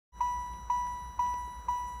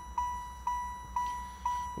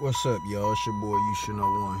What's up, y'all? It's your boy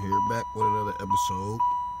Ushouldkno here, back with another episode.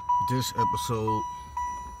 This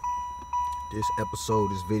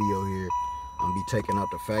video here, I'm gonna be taking out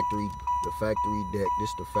the factory deck.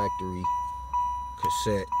 This the factory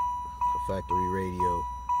cassette, the factory radio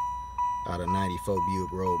out of '94 Buick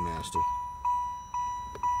Roadmaster.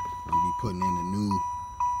 I'm gonna be putting in the new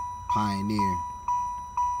Pioneer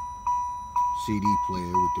CD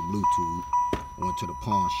player with the Bluetooth. Went to the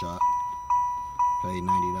pawn shop. Paid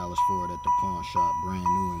 $90 for it at the pawn shop, brand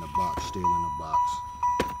new in the box, still in the box.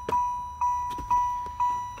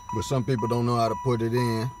 But some people don't know how to put it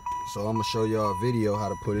in, so I'm gonna show y'all a video how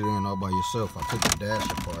to put it in all by yourself. I took the dash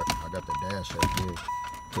apart. I got the dash up here.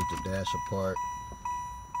 Took the dash apart.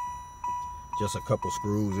 Just a couple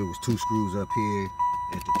screws. It was 2 screws up here,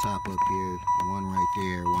 at the top up here, one right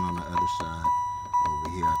there, one on the other side. Over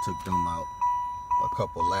here, I took them out. A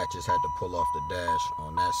couple latches had to pull off the dash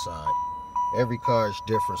on that side. Every car is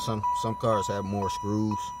different. Some cars have more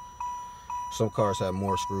screws. Some cars have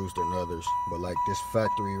more screws than others. But like this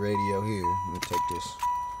factory radio here, let me take this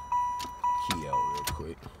key out real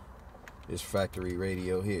quick. This factory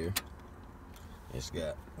radio here, it's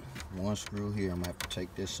got 1 screw here. I'm gonna have to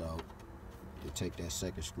take this out to take that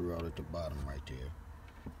second screw out at the bottom right there.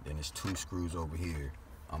 Then there's 2 screws over here.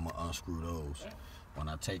 I'm gonna unscrew those. When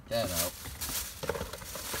I take that out,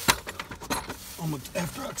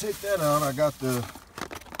 after I take that out, I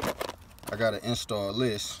gotta install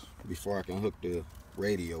this before I can hook the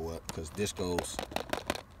radio up, because this goes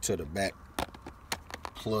to the back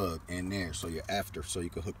plug in there, so you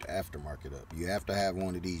can hook the aftermarket up. You have to have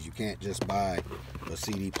one of these. You can't just buy a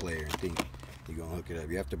CD player and think you're gonna hook it up.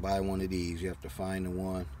 You have to buy one of these. You have to find the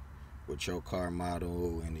one with your car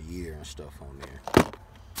model and the year and stuff on there.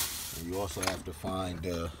 And you also have to find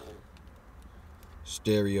the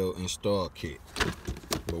stereo install kit.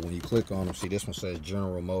 But when you click on them, see this one says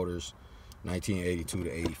General Motors 1982 to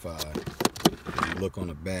 85. When you look on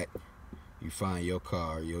the back, you find your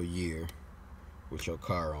car, your year with your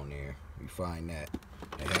car on there. You find that.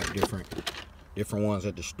 They have different ones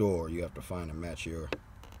at the store. You have to find to match your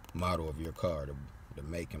model of your car, the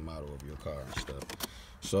make and model of your car and stuff.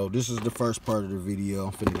 So this is the first part of the video.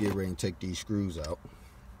 I'm finna get ready and take these screws out.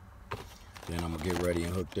 Then I'm gonna get ready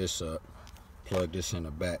and hook this up. Plug this in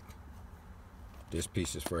the back. This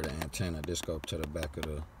piece is for the antenna. This goes to the back of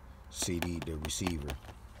the CD, the receiver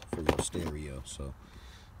for your stereo. So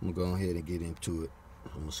I'm gonna go ahead and get into it.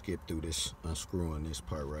 I'm gonna skip through this, unscrewing this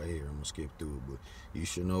part right here. I'm gonna skip through it, but you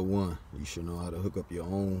should know you should know how to hook up your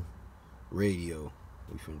own radio.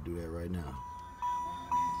 We finna do that right now.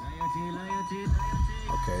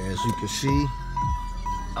 Okay, as you can see,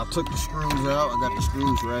 I took the screws out. I got the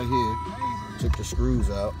screws right here. Took the screws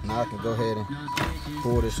out. Now I can go ahead and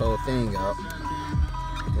pull this whole thing out.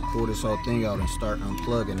 I can pull this whole thing out and start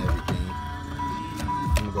unplugging everything.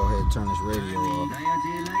 I'm gonna go ahead and turn this radio off.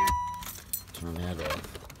 Turn that off.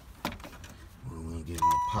 We don't get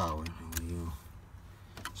no power.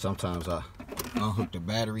 Sometimes I unhook the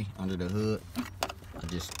battery under the hood. I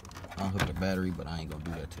just unhook the battery, but I ain't gonna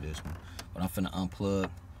do that to this one. But I'm finna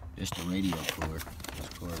unplug. This the radio cord. This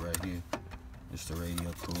cord right here. This the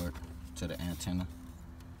radio cord to the antenna.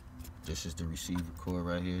 This is the receiver cord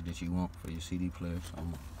right here that you want for your CD player. So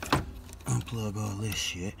I'm gonna unplug all this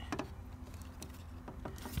shit.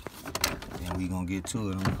 Then we gonna get to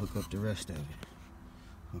it. I'm gonna hook up the rest of it.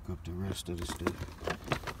 Hook up the rest of the stuff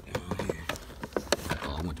down here.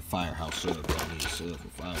 Oh, I went to Firehouse sub. I need a sub for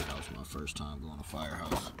Firehouse. My first time going to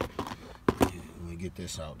Firehouse. Yeah, let me get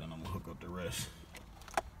this out, then I'm gonna hook up the rest.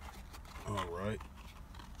 Alright.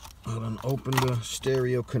 I done opened the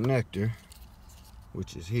stereo connector,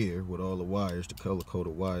 which is here with all the wires, the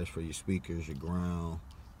color-coded wires for your speakers, your ground,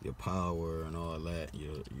 your power, and all that,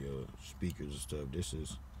 your speakers and stuff. This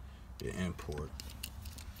is the import.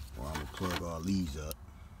 Well, I'm gonna plug all these up.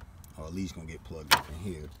 All these gonna get plugged up in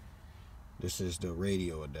here. This is the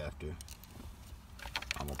radio adapter.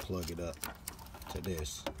 I'm gonna plug it up to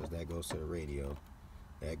this, because that goes to the radio.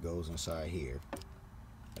 That goes inside here.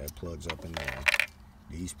 That plugs up in there.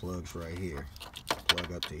 These plugs right here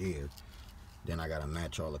plug up to here. Then I gotta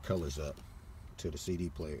match all the colors up to the CD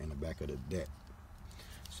player in the back of the deck.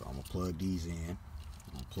 So I'm gonna plug these in.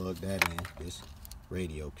 I'm gonna plug that in. This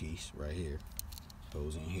radio piece right here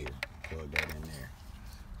goes in here. Plug that in there.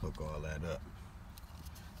 Hook all that up.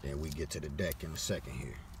 Then we get to the deck in a second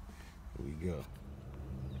here. Here we go.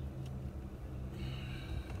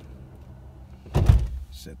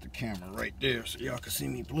 Set the camera right there so y'all can see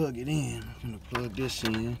me plug it in. I'm gonna plug this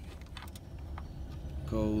in.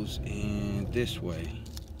 Goes in this way.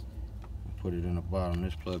 Put it in the bottom.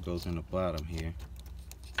 This plug goes in the bottom here.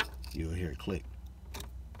 You'll hear it click.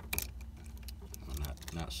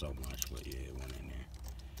 Not so much, but yeah, it went in there.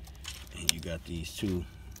 And you got these two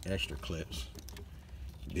extra clips.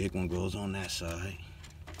 The big one goes on that side.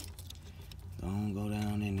 Don't go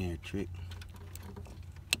down in there, trick.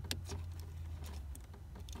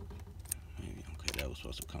 Maybe, okay, that was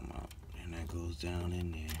supposed to come out. And that goes down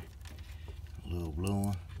in there. A little blue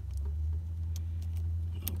one.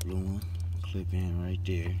 Little blue one. Clip in right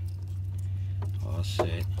there. All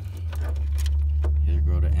set. Here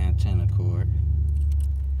go the antenna cord.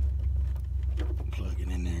 Plug it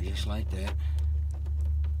in there just like that.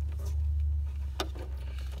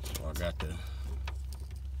 So I got the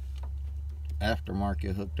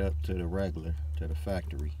aftermarket hooked up to the regular, to the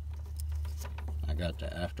factory. I got the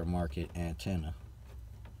aftermarket antenna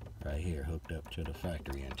right here hooked up to the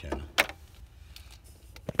factory antenna.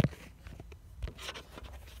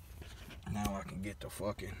 Now I can get the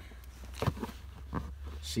fucking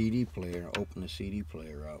CD player, open the CD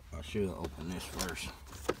player out. I should open this first.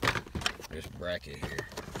 This bracket here.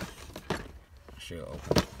 I should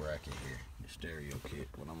open this bracket here, the stereo kit,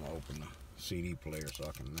 but I'm gonna open the CD player so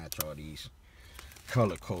I can match all these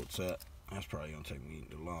color coats up. That's probably gonna take me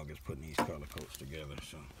the longest putting these color coats together,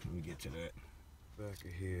 so let me get to that. Back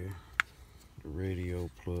of here, the radio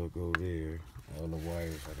plug over there. All the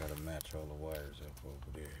wires, I gotta match all the wires up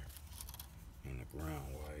over there. And the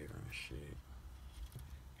ground wire and shit.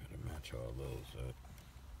 Gotta match all those up.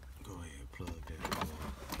 Go ahead, plug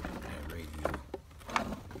that radio.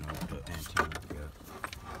 And all the antenna got.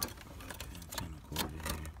 Plug the antenna cord in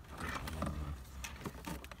there.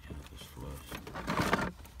 Yeah, this flush.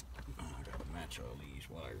 I gotta match all these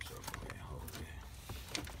wires up. Go ahead, hold that.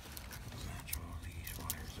 Match all these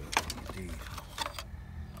wires up. Get these.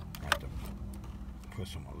 I have to put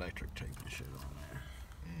some electric tape and shit on there.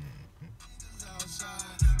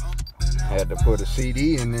 I had to put a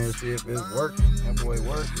CD in there, see if it's working. That boy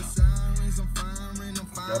working.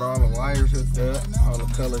 Got all the wires hooked up, all the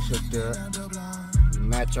colors hooked up. You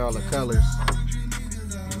match all the colors.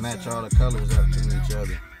 You match all the colors up to each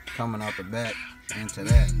other. Coming out the back into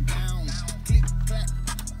that.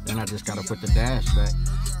 Then I just gotta put the dash back.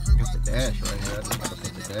 Got the dash right here. I just gotta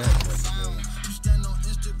put the dash back together.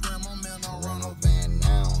 Run band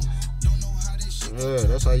now. Yeah,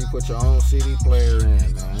 that's how you put your own CD player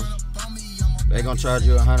in, man. They gonna charge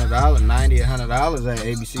you $100, $90, $100 at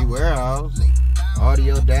ABC Warehouse.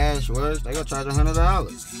 Audio Dash Works, they gonna charge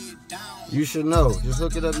 $100. You should know. Just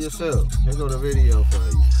hook it up yourself. Here go the video for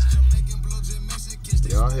you.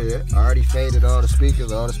 Y'all hear it? I already faded all the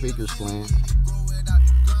speakers playing.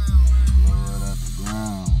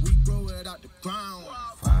 Grow it out the ground.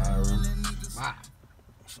 Firing.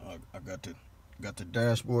 So I got the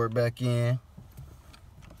dashboard back in.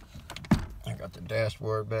 I got the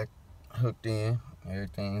dashboard back hooked in.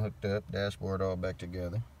 Everything hooked up. Dashboard all back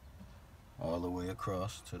together. All the way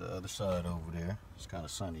across to the other side over there. It's kind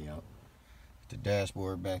of sunny out. The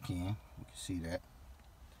dashboard back in. You can see that.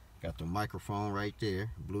 Got the microphone right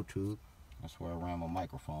there. Bluetooth. That's where I ran my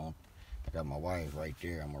microphone. I got my wires right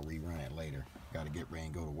there. I'm going to rerun it later. Got to get ready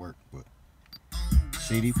and go to work. But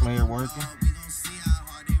CD player working.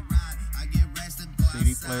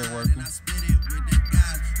 CD player working.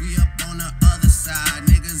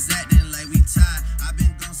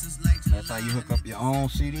 That's how you hook up your own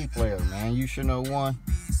CD player, man. Ushouldkno one.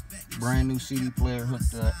 Brand new CD player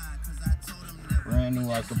hooked up. Brand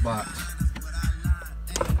new out the box.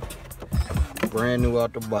 Brand new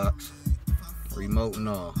out the box. Remote and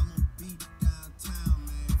all.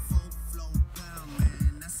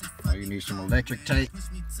 Now you need some electric tape.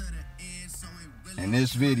 And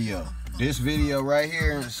this video right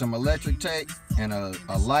here, some electric tape and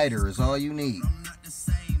a lighter is all you need.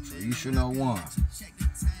 So Ushouldkno one.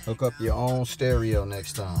 Hook up your own stereo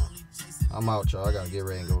next time. I'm out, y'all. I gotta get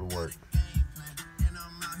ready and go to work.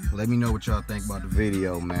 Let me know what y'all think about the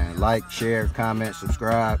video, man. Like, share, comment,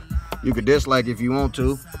 subscribe. You could dislike if you want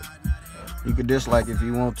to. You could dislike if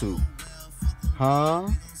you want to. Huh?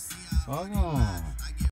 Hold on.